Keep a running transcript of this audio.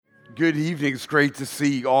Good evening. It's great to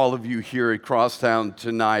see all of you here at Crosstown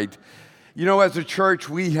tonight. You know, as a church,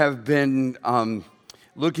 we have been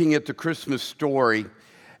looking at the Christmas story,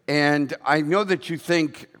 and I know that you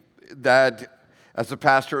think that as a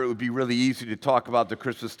pastor, it would be really easy to talk about the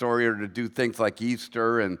Christmas story or to do things like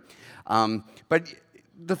Easter, but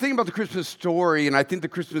the thing about the Christmas story, and I think the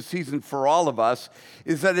Christmas season for all of us,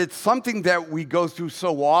 is that it's something that we go through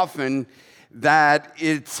so often that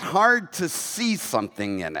it's hard to see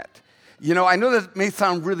something in it. You know, I know that may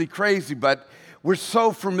sound really crazy, but we're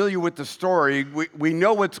so familiar with the story. We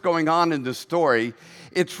know what's going on in the story.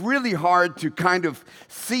 It's really hard to kind of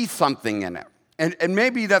see something in it. And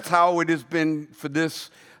maybe that's how it has been for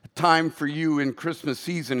this time for you in Christmas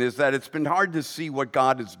season, is that it's been hard to see what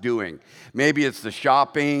God is doing. Maybe it's the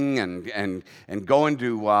shopping and going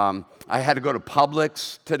to, I had to go to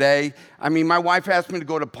Publix today. I mean, my wife asked me to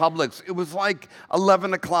go to Publix. It was like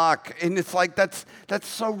 11 o'clock, and it's like, that's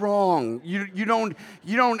so wrong. You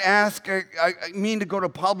don't ask me to go to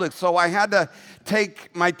Publix. So I had to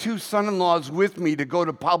take my two son-in-laws with me to go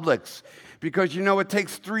to Publix, because, you know, it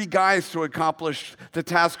takes three guys to accomplish the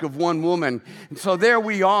task of one woman. And so there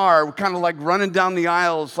we are, we're kind of like running down the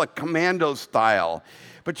aisles like commando style.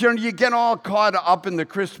 But, you know, you get all caught up in the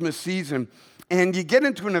Christmas season, and you get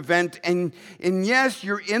into an event, and yes,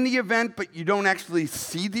 you're in the event, but you don't actually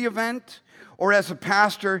see the event. Or as a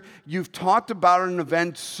pastor, you've talked about an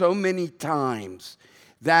event so many times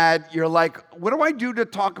that you're like, what do I do to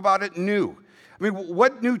talk about it new? I mean,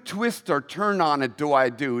 what new twist or turn on it do I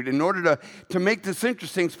do in order to make this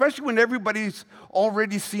interesting, especially when everybody's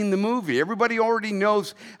already seen the movie. Everybody already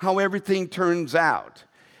knows how everything turns out.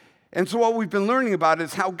 And so what we've been learning about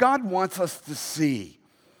is how God wants us to see.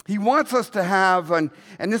 He wants us to have, and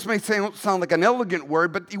this may sound like an elegant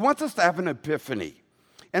word, but he wants us to have an epiphany.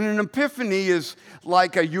 And an epiphany is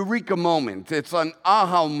like a eureka moment. It's an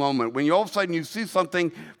aha moment when all of a sudden you see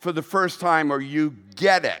something for the first time or you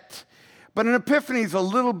get it. But an epiphany is a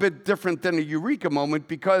little bit different than a eureka moment,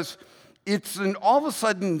 because it's an all of a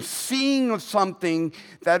sudden seeing of something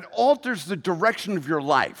that alters the direction of your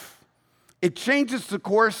life. It changes the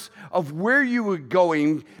course of where you were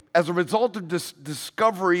going as a result of this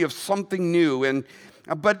discovery of something new.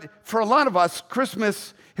 But for a lot of us,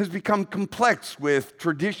 Christmas has become complex with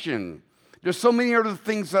tradition. There's so many other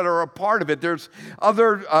things that are a part of it. There's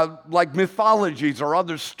other like mythologies or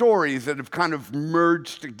other stories that have kind of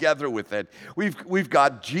merged together with it. We've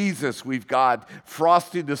got Jesus, we've got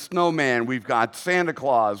Frosty the Snowman, we've got Santa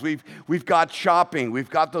Claus, we've got shopping, we've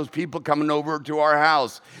got those people coming over to our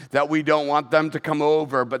house that we don't want them to come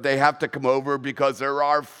over, but they have to come over because they're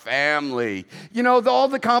our family. You know, all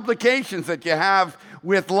the complications that you have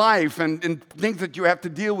with life and things that you have to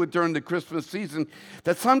deal with during the Christmas season,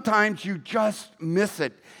 that sometimes you just miss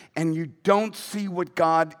it and you don't see what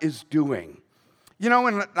God is doing. You know,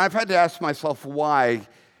 and I've had to ask myself why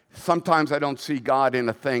sometimes I don't see God in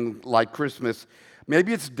a thing like Christmas.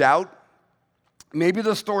 Maybe it's doubt. Maybe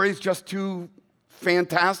the story's just too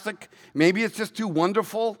fantastic. Maybe it's just too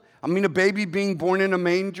wonderful. I mean, a baby being born in a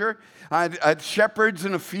manger, shepherds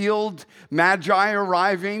in a field, magi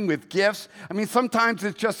arriving with gifts. I mean, sometimes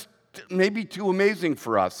it's just maybe too amazing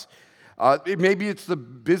for us. Maybe it's the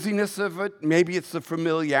busyness of it. Maybe it's the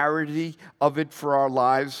familiarity of it for our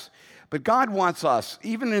lives. But God wants us,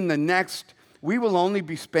 even in the next, we will only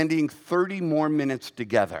be spending 30 more minutes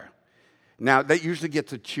together. Now, that usually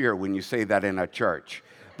gets a cheer when you say that in a church.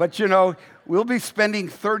 But, you know, we'll be spending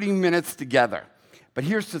 30 minutes together. But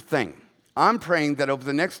here's the thing. I'm praying that over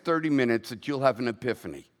the next 30 minutes that you'll have an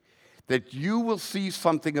epiphany, that you will see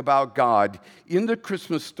something about God in the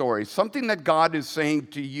Christmas story, something that God is saying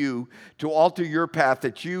to you to alter your path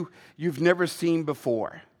that you've never seen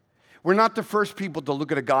before. We're not the first people to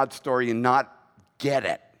look at a God story and not get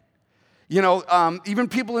it. You know, even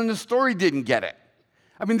people in the story didn't get it.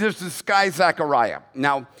 I mean, there's this guy, Zechariah.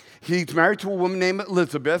 Now, he's married to a woman named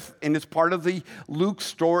Elizabeth, and it's part of the Luke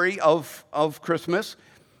story of Christmas.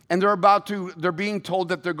 And they're being told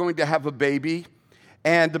that they're going to have a baby,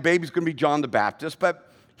 and the baby's going to be John the Baptist.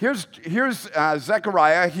 But here's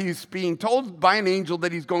Zechariah. He's being told by an angel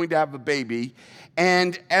that he's going to have a baby.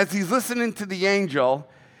 And as he's listening to the angel,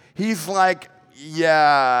 he's like,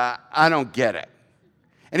 yeah, I don't get it.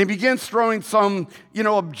 And he begins throwing some,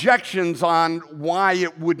 objections on why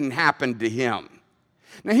it wouldn't happen to him.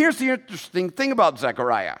 Now, here's the interesting thing about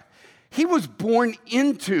Zechariah. He was born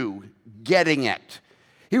into getting it.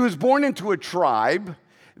 He was born into a tribe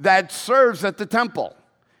that serves at the temple.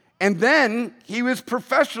 And then he was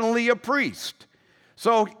professionally a priest.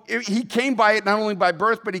 So he came by it not only by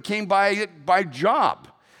birth, but he came by it by job.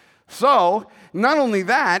 So not only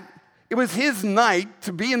that, it was his night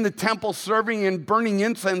to be in the temple serving and burning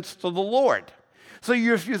incense to the Lord. So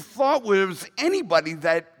if you thought there was anybody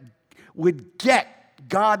that would get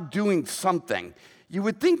God doing something, you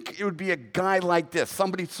would think it would be a guy like this,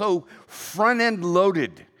 somebody so front-end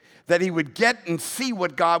loaded that he would get and see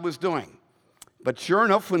what God was doing. But sure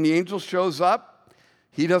enough, when the angel shows up,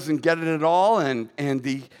 he doesn't get it at all, and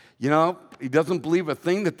he doesn't believe a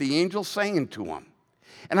thing that the angel's saying to him.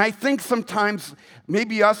 And I think sometimes,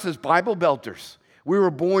 maybe us as Bible Belters, we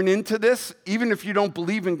were born into this. Even if you don't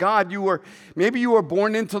believe in God, maybe you were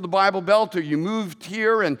born into the Bible Belt, or you moved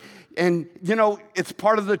here, and it's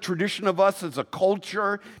part of the tradition of us as a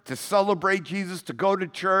culture to celebrate Jesus, to go to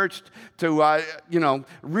church, to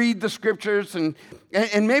read the scriptures, and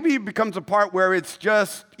maybe it becomes a part where it's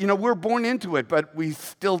just we're born into it, but we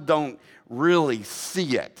still don't really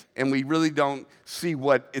see it, and we really don't see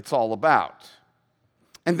what it's all about.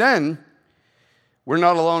 And then we're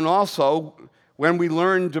not alone also when we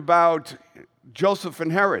learned about Joseph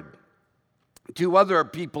and Herod, two other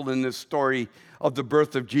people in this story of the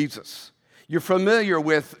birth of Jesus. You're familiar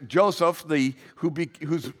with Joseph,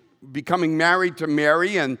 who's becoming married to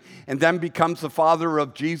Mary and then becomes the father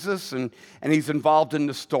of Jesus, and he's involved in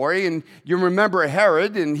the story. And you remember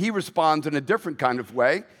Herod, and he responds in a different kind of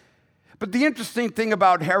way. But the interesting thing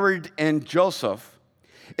about Herod and Joseph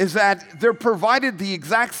is that they're provided the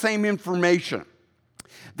exact same information.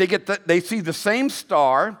 They see the same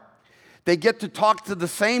star. They get to talk to the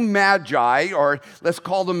same magi, or let's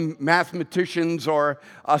call them mathematicians or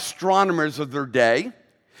astronomers of their day.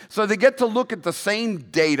 So they get to look at the same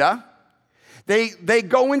data. They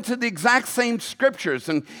go into the exact same scriptures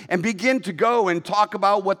and begin to go and talk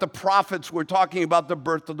about what the prophets were talking about the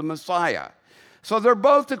birth of the Messiah. So they're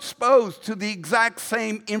both exposed to the exact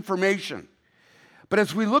same information. But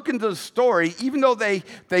as we look into the story, even though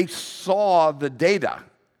they saw the data,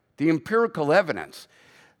 the empirical evidence,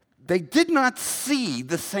 they did not see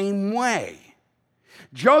the same way.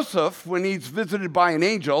 Joseph, when he's visited by an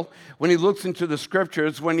angel, when he looks into the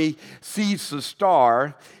scriptures, when he sees the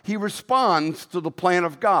star, he responds to the plan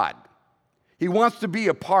of God. He wants to be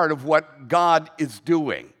a part of what God is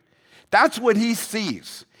doing. That's what he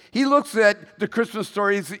sees. He looks at the Christmas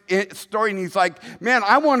story and he's like, man,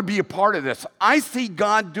 I want to be a part of this. I see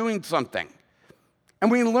God doing something.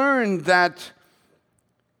 And we learn that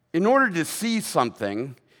in order to see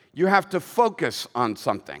something, you have to focus on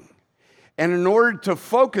something. And in order to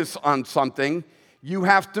focus on something, you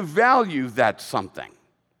have to value that something.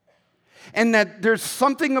 And that there's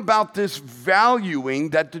something about this valuing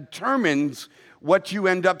that determines what you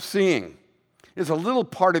end up seeing. It's a little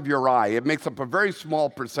part of your eye. It makes up a very small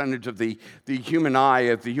percentage of the human eye,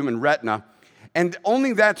 of the human retina. And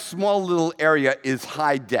only that small little area is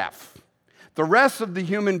high def. The rest of the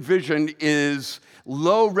human vision is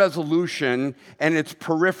low resolution, and it's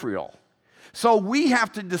peripheral. So we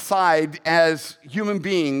have to decide as human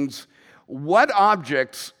beings what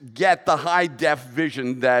objects get the high-def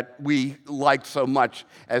vision that we like so much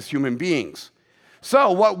as human beings.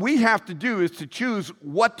 So what we have to do is to choose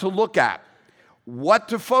what to look at, what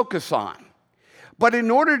to focus on. But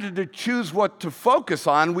in order to choose what to focus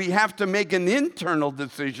on, we have to make an internal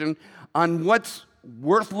decision on what's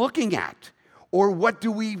worth looking at, or what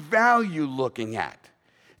do we value looking at.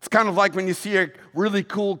 It's kind of like when you see a really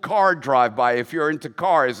cool car drive by, if you're into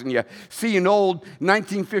cars, and you see an old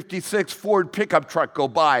 1956 Ford pickup truck go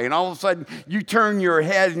by, and all of a sudden you turn your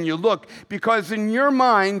head and you look, because in your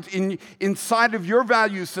mind, inside of your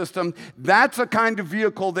value system, that's a kind of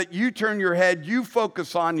vehicle that you turn your head, you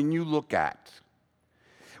focus on, and you look at.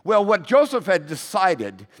 Well, what Joseph had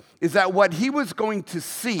decided is that what he was going to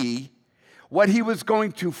see, what he was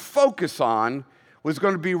going to focus on, was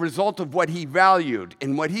going to be a result of what he valued.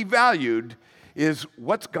 And what he valued is,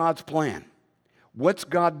 what's God's plan? What's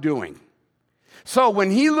God doing? So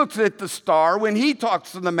when he looks at the star, when he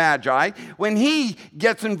talks to the Magi, when he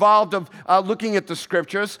gets involved of looking at the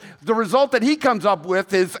scriptures, the result that he comes up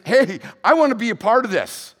with is, hey, I want to be a part of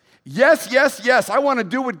this. Yes, yes, yes, I want to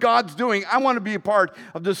do what God's doing. I want to be a part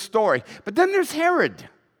of this story. But then there's Herod.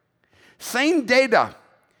 Same data.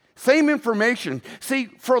 Same information. See,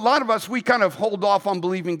 for a lot of us, we kind of hold off on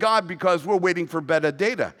believing God because we're waiting for better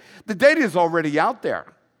data. The data is already out there.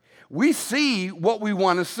 We see what we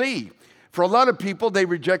want to see. For a lot of people, they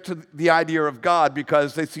reject the idea of God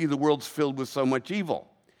because they see the world's filled with so much evil.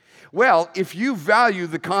 Well, if you value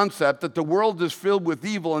the concept that the world is filled with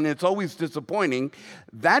evil and it's always disappointing,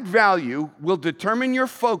 that value will determine your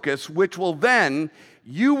focus, which will then,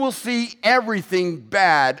 you will see everything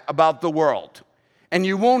bad about the world. And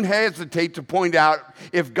you won't hesitate to point out,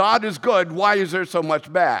 if God is good, why is there so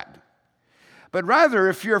much bad? But rather,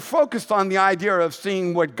 if you're focused on the idea of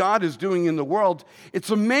seeing what God is doing in the world, it's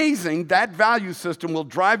amazing that value system will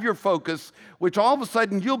drive your focus, which all of a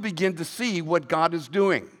sudden you'll begin to see what God is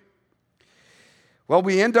doing. Well,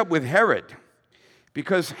 we end up with Herod,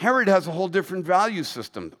 because Herod has a whole different value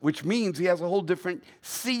system, which means he has a whole different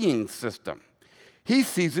seeing system. He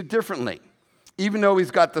sees it differently. Even though he's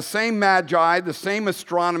got the same magi, the same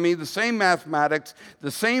astronomy, the same mathematics, the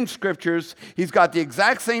same scriptures, he's got the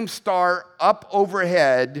exact same star up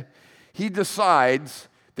overhead, he decides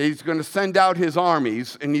that he's going to send out his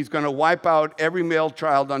armies and he's going to wipe out every male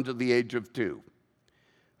child under the age of 2.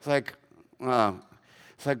 It's like,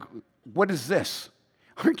 what is this?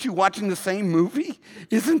 Aren't you watching the same movie?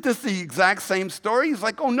 Isn't this the exact same story? He's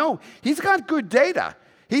like, oh no, he's got good data.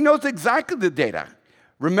 He knows exactly the data.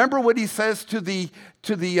 Remember what he says to the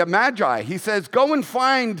Magi. He says, go and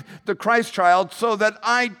find the Christ child so that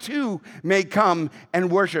I too may come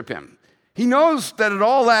and worship him. He knows that it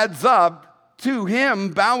all adds up to him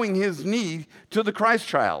bowing his knee to the Christ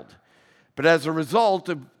child. But as a result,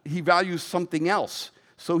 he values something else.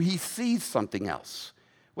 So he sees something else.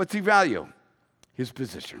 What's he value? His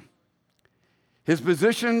position. His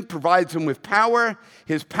position provides him with power.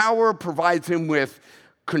 His power provides him with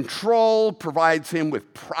control, provides him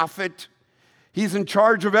with profit. He's in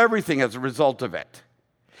charge of everything as a result of it.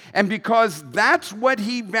 And because that's what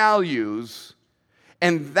he values,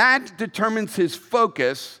 and that determines his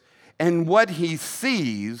focus and what he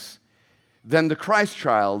sees, then the Christ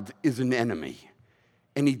child is an enemy.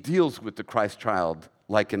 And he deals with the Christ child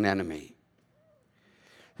like an enemy.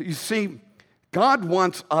 You see, God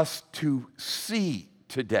wants us to see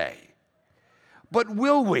today. But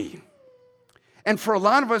will we? And for a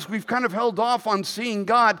lot of us, we've kind of held off on seeing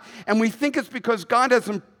God, and we think it's because God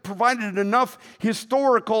hasn't provided enough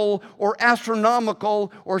historical or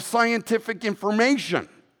astronomical or scientific information.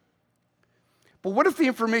 But what if the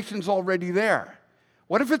information's already there?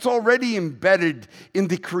 What if it's already embedded in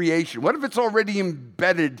the creation? What if it's already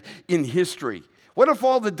embedded in history? What if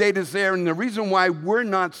all the data's there, and the reason why we're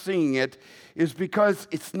not seeing it is because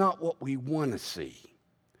it's not what we want to see,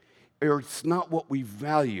 or it's not what we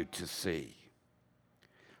value to see.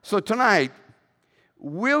 So tonight,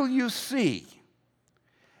 will you see?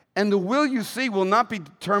 And the will you see will not be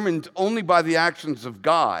determined only by the actions of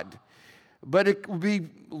God, but it will be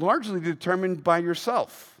largely determined by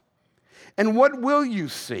yourself. And what will you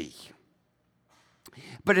see?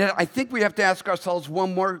 But I think we have to ask ourselves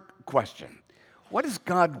one more question. What does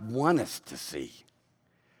God want us to see?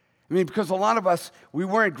 I mean, because a lot of us, we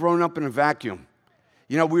weren't grown up in a vacuum.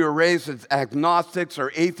 You know, we were raised as agnostics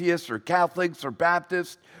or atheists or Catholics or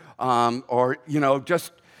Baptists, or,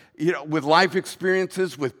 just with life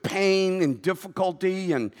experiences, with pain and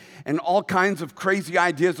difficulty and all kinds of crazy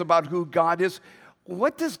ideas about who God is.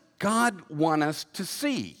 What does God want us to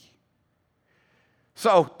see?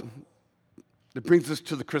 So, it brings us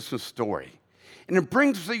to the Christmas story. And it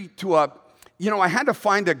brings me to I had to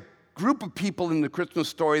find a group of people in the Christmas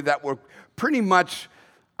story that were pretty much,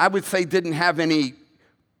 I would say, didn't have any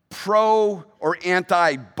pro or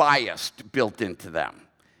anti-biased built into them.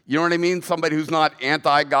 You know what I mean? Somebody who's not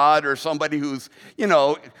anti-God or somebody who's,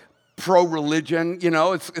 pro-religion.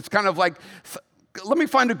 It's kind of like, let me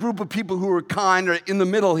find a group of people who are kind or in the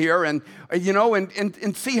middle here and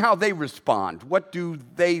see how they respond. What do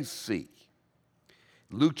they see?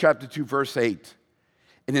 Luke chapter 2, verse 8.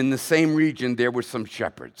 And in the same region, there were some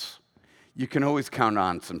shepherds. You can always count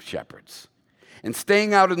on some shepherds. And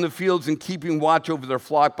staying out in the fields and keeping watch over their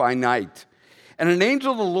flock by night. And an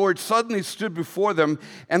angel of the Lord suddenly stood before them,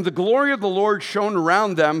 and the glory of the Lord shone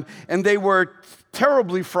around them, and they were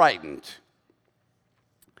terribly frightened.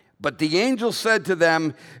 But the angel said to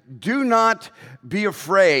them, do not be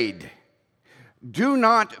afraid. Do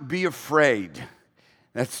not be afraid.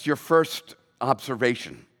 That's your first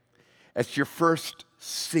observation. That's your first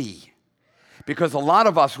see. Because a lot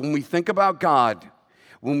of us, when we think about God,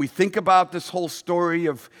 when we think about this whole story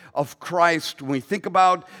of Christ, when we think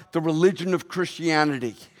about the religion of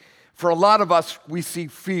Christianity, for a lot of us, we see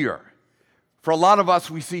fear. For a lot of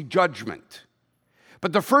us, we see judgment.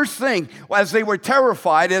 But the first thing, as they were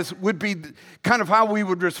terrified, as would be kind of how we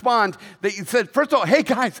would respond, they said, first of all, hey,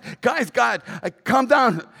 guys, calm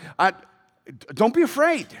down. Don't be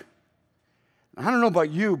afraid. I don't know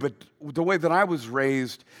about you, but the way that I was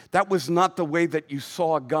raised, that was not the way that you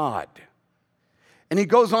saw God. And he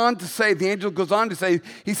goes on to say, the angel goes on to say,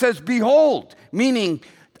 he says, behold, meaning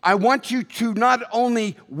I want you to not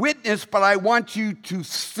only witness, but I want you to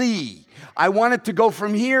see. I want it to go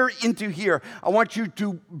from here into here. I want you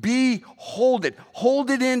to hold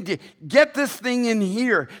it in, get this thing in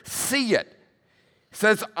here, see it. He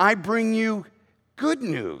says, I bring you good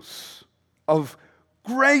news of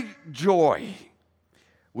great joy,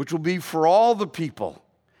 which will be for all the people,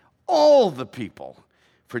 all the people.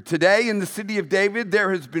 For today in the city of David,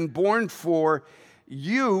 there has been born for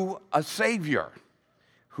you a Savior,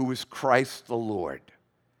 who is Christ the Lord.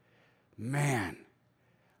 Man,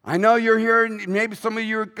 I know you're here, and maybe some of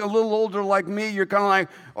you are a little older like me. You're kind of like,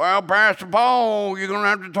 well, Pastor Paul, you're going to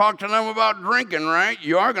have to talk to them about drinking, right?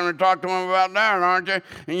 You are going to talk to them about that, aren't you?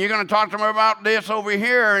 And you're going to talk to them about this over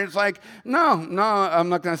here. And it's like, no, I'm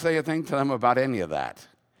not going to say a thing to them about any of that.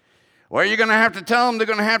 Well, you're going to have to tell them they're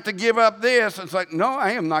going to have to give up this. It's like, no,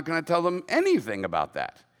 I am not going to tell them anything about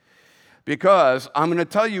that. Because I'm going to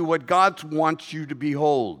tell you what God wants you to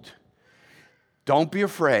behold. Don't be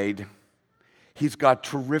afraid. He's got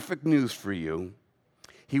terrific news for you.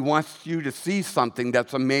 He wants you to see something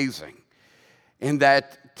that's amazing. And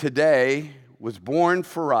that today was born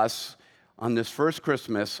for us on this first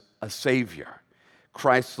Christmas, a Savior,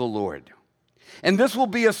 Christ the Lord. And this will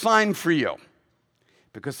be a sign for you.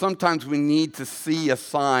 Because sometimes we need to see a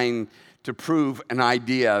sign to prove an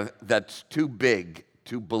idea that's too big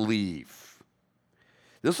to believe.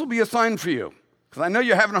 This will be a sign for you, because I know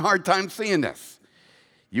you're having a hard time seeing this.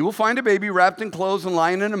 You will find a baby wrapped in clothes and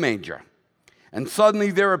lying in a manger. And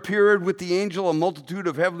suddenly there appeared with the angel a multitude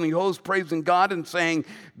of heavenly hosts praising God and saying,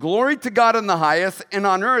 "Glory to God in the highest, and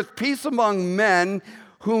on earth peace among men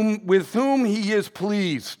with whom he is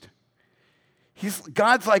pleased."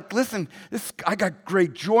 God's like, listen, I got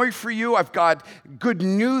great joy for you. I've got good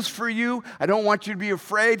news for you. I don't want you to be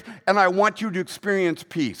afraid, and I want you to experience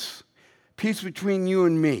peace. Peace between you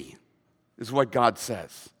and me is what God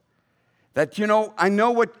says. That, I know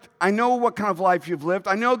what kind of life you've lived.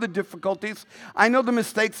 I know the difficulties. I know the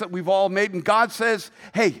mistakes that we've all made. And God says,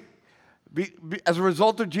 hey, as a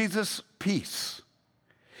result of Jesus, peace.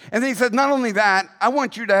 And then he says, not only that, I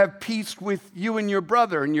want you to have peace with you and your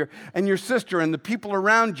brother and your sister and the people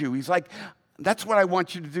around you. He's like, that's what I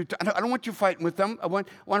want you to do. I don't want you fighting with them. I want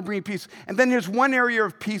to bring you peace. And then there's one area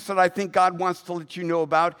of peace that I think God wants to let you know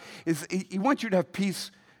about, is he wants you to have peace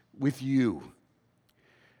with you.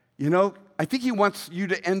 I think he wants you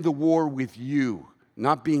to end the war with you,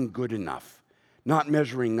 not being good enough, not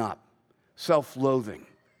measuring up, self-loathing,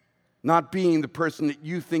 not being the person that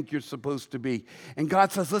you think you're supposed to be. And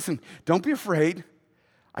God says, listen, don't be afraid.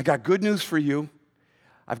 I got good news for you.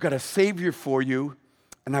 I've got a Savior for you,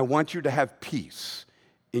 and I want you to have peace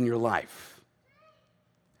in your life.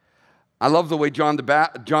 I love the way John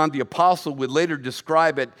the Apostle would later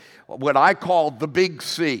describe it, what I call the big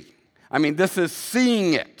C. I mean, this is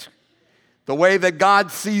seeing it, the way that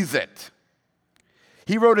God sees it.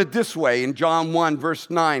 He wrote it this way in John 1, verse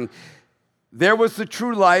 9. There was the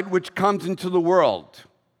true light which comes into the world.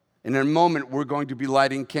 In a moment, we're going to be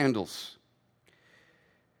lighting candles.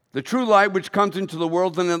 The true light which comes into the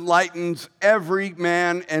world and enlightens every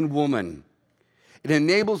man and woman. It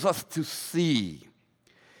enables us to see.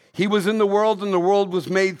 He was in the world, and the world was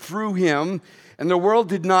made through him, and the world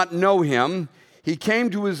did not know him. He came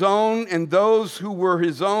to his own, and those who were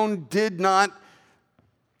his own did not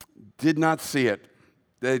see it.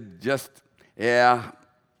 They just, a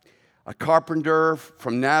carpenter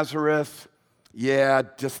from Nazareth,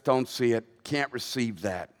 just don't see it. Can't receive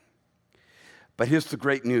that. But here's the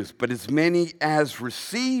great news. But as many as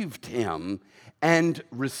received him and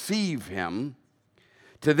receive him,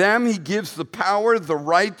 to them he gives the power, the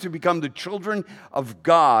right to become the children of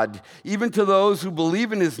God, even to those who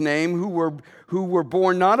believe in his name, who were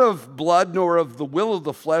born not of blood, nor of the will of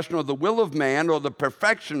the flesh, nor the will of man, or the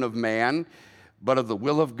perfection of man, but of the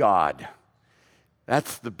will of God.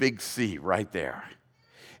 That's the big C right there,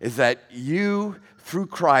 is that you, through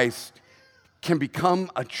Christ, can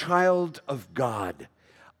become a child of God,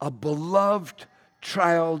 a beloved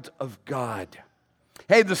child of God.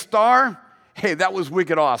 Hey, the star, that was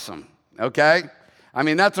wicked awesome, okay? I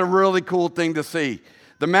mean, that's a really cool thing to see.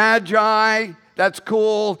 The Magi, that's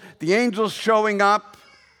cool. The angels showing up.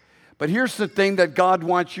 But here's the thing that God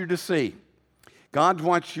wants you to see. God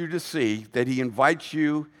wants you to see that he invites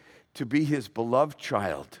you to be his beloved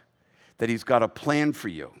child, that he's got a plan for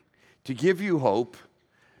you, to give you hope,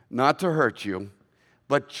 not to hurt you,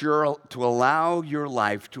 but to allow your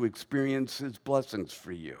life to experience his blessings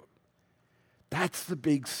for you. That's the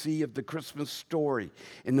big C of the Christmas story,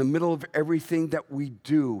 in the middle of everything that we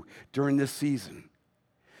do during this season.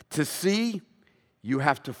 To see, you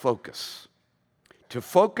have to focus. To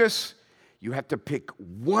focus, you have to pick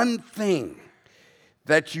one thing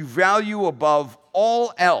that you value above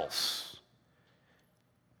all else,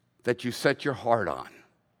 that you set your heart on.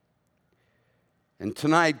 And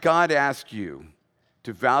tonight, God asks you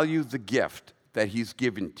to value the gift that he's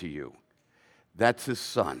given to you, That's his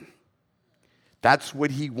Son. That's what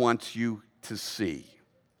he wants you to see.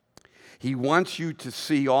 He wants you to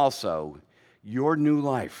see also your new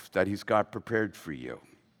life that he's got prepared for you.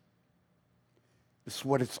 This is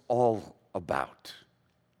what it's all about.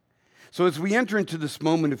 So as we enter into this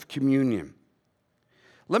moment of communion,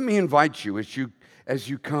 let me invite you as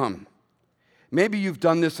you come. Maybe you've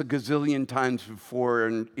done this a gazillion times before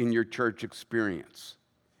in your church experience,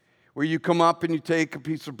 where you come up and you take a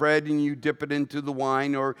piece of bread and you dip it into the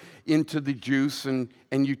wine or into the juice and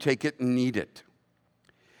you take it and eat it.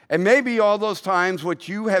 And maybe all those times what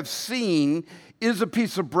you have seen is a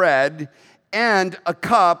piece of bread and a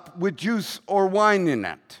cup with juice or wine in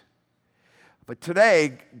it. But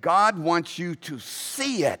today, God wants you to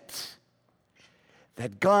see it.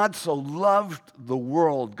 That God so loved the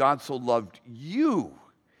world, God so loved you,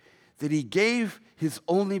 that he gave his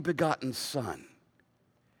only begotten Son.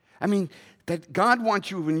 I mean, that God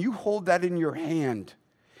wants you, when you hold that in your hand,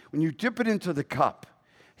 when you dip it into the cup,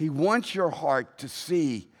 he wants your heart to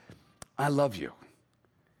see, I love you.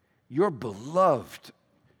 You're beloved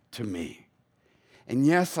to me. And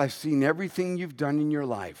yes, I've seen everything you've done in your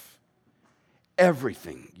life.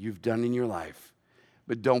 Everything you've done in your life.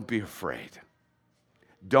 But don't be afraid.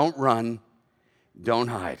 Don't run. Don't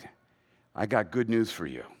hide. I got good news for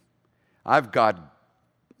you. I've got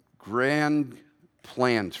grand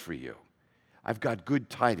plans for you. I've got good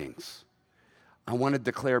tidings. I want to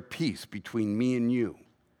declare peace between me and you,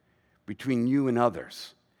 between you and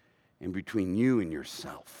others, and between you and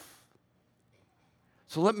yourself.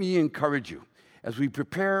 So let me encourage you as we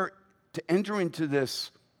prepare to enter into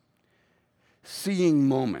this seeing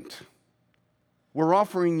moment. We're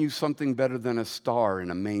offering you something better than a star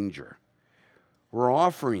in a manger. We're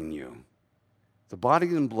offering you the body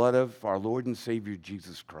and blood of our Lord and Savior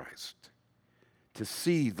Jesus Christ to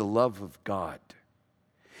see the love of God.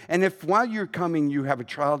 And if while you're coming you have a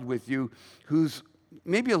child with you who's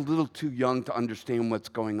maybe a little too young to understand what's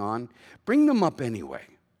going on, bring them up anyway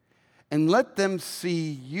and let them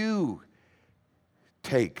see you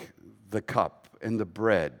take the cup and the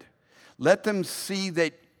bread. Let them see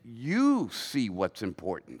that you see what's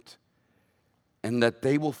important and that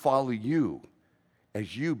they will follow you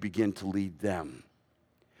as you begin to lead them.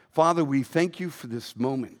 Father, we thank you for this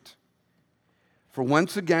moment. For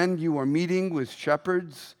once again, you are meeting with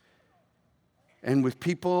shepherds and with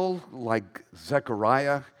people like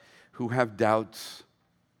Zechariah who have doubts,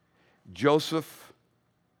 Joseph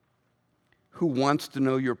who wants to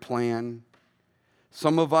know your plan.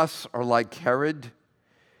 Some of us are like Herod,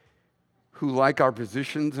 who like our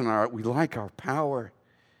positions and we like our power.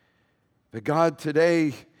 But God,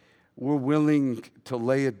 today we're willing to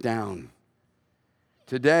lay it down.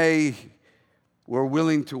 Today we're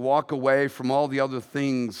willing to walk away from all the other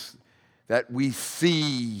things that we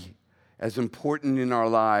see as important in our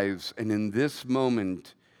lives. And in this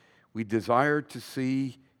moment, we desire to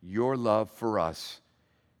see your love for us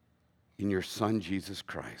in your Son, Jesus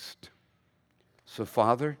Christ. So,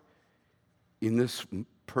 Father, in this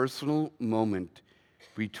personal moment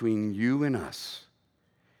between you and us,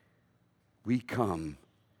 we come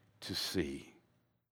to see.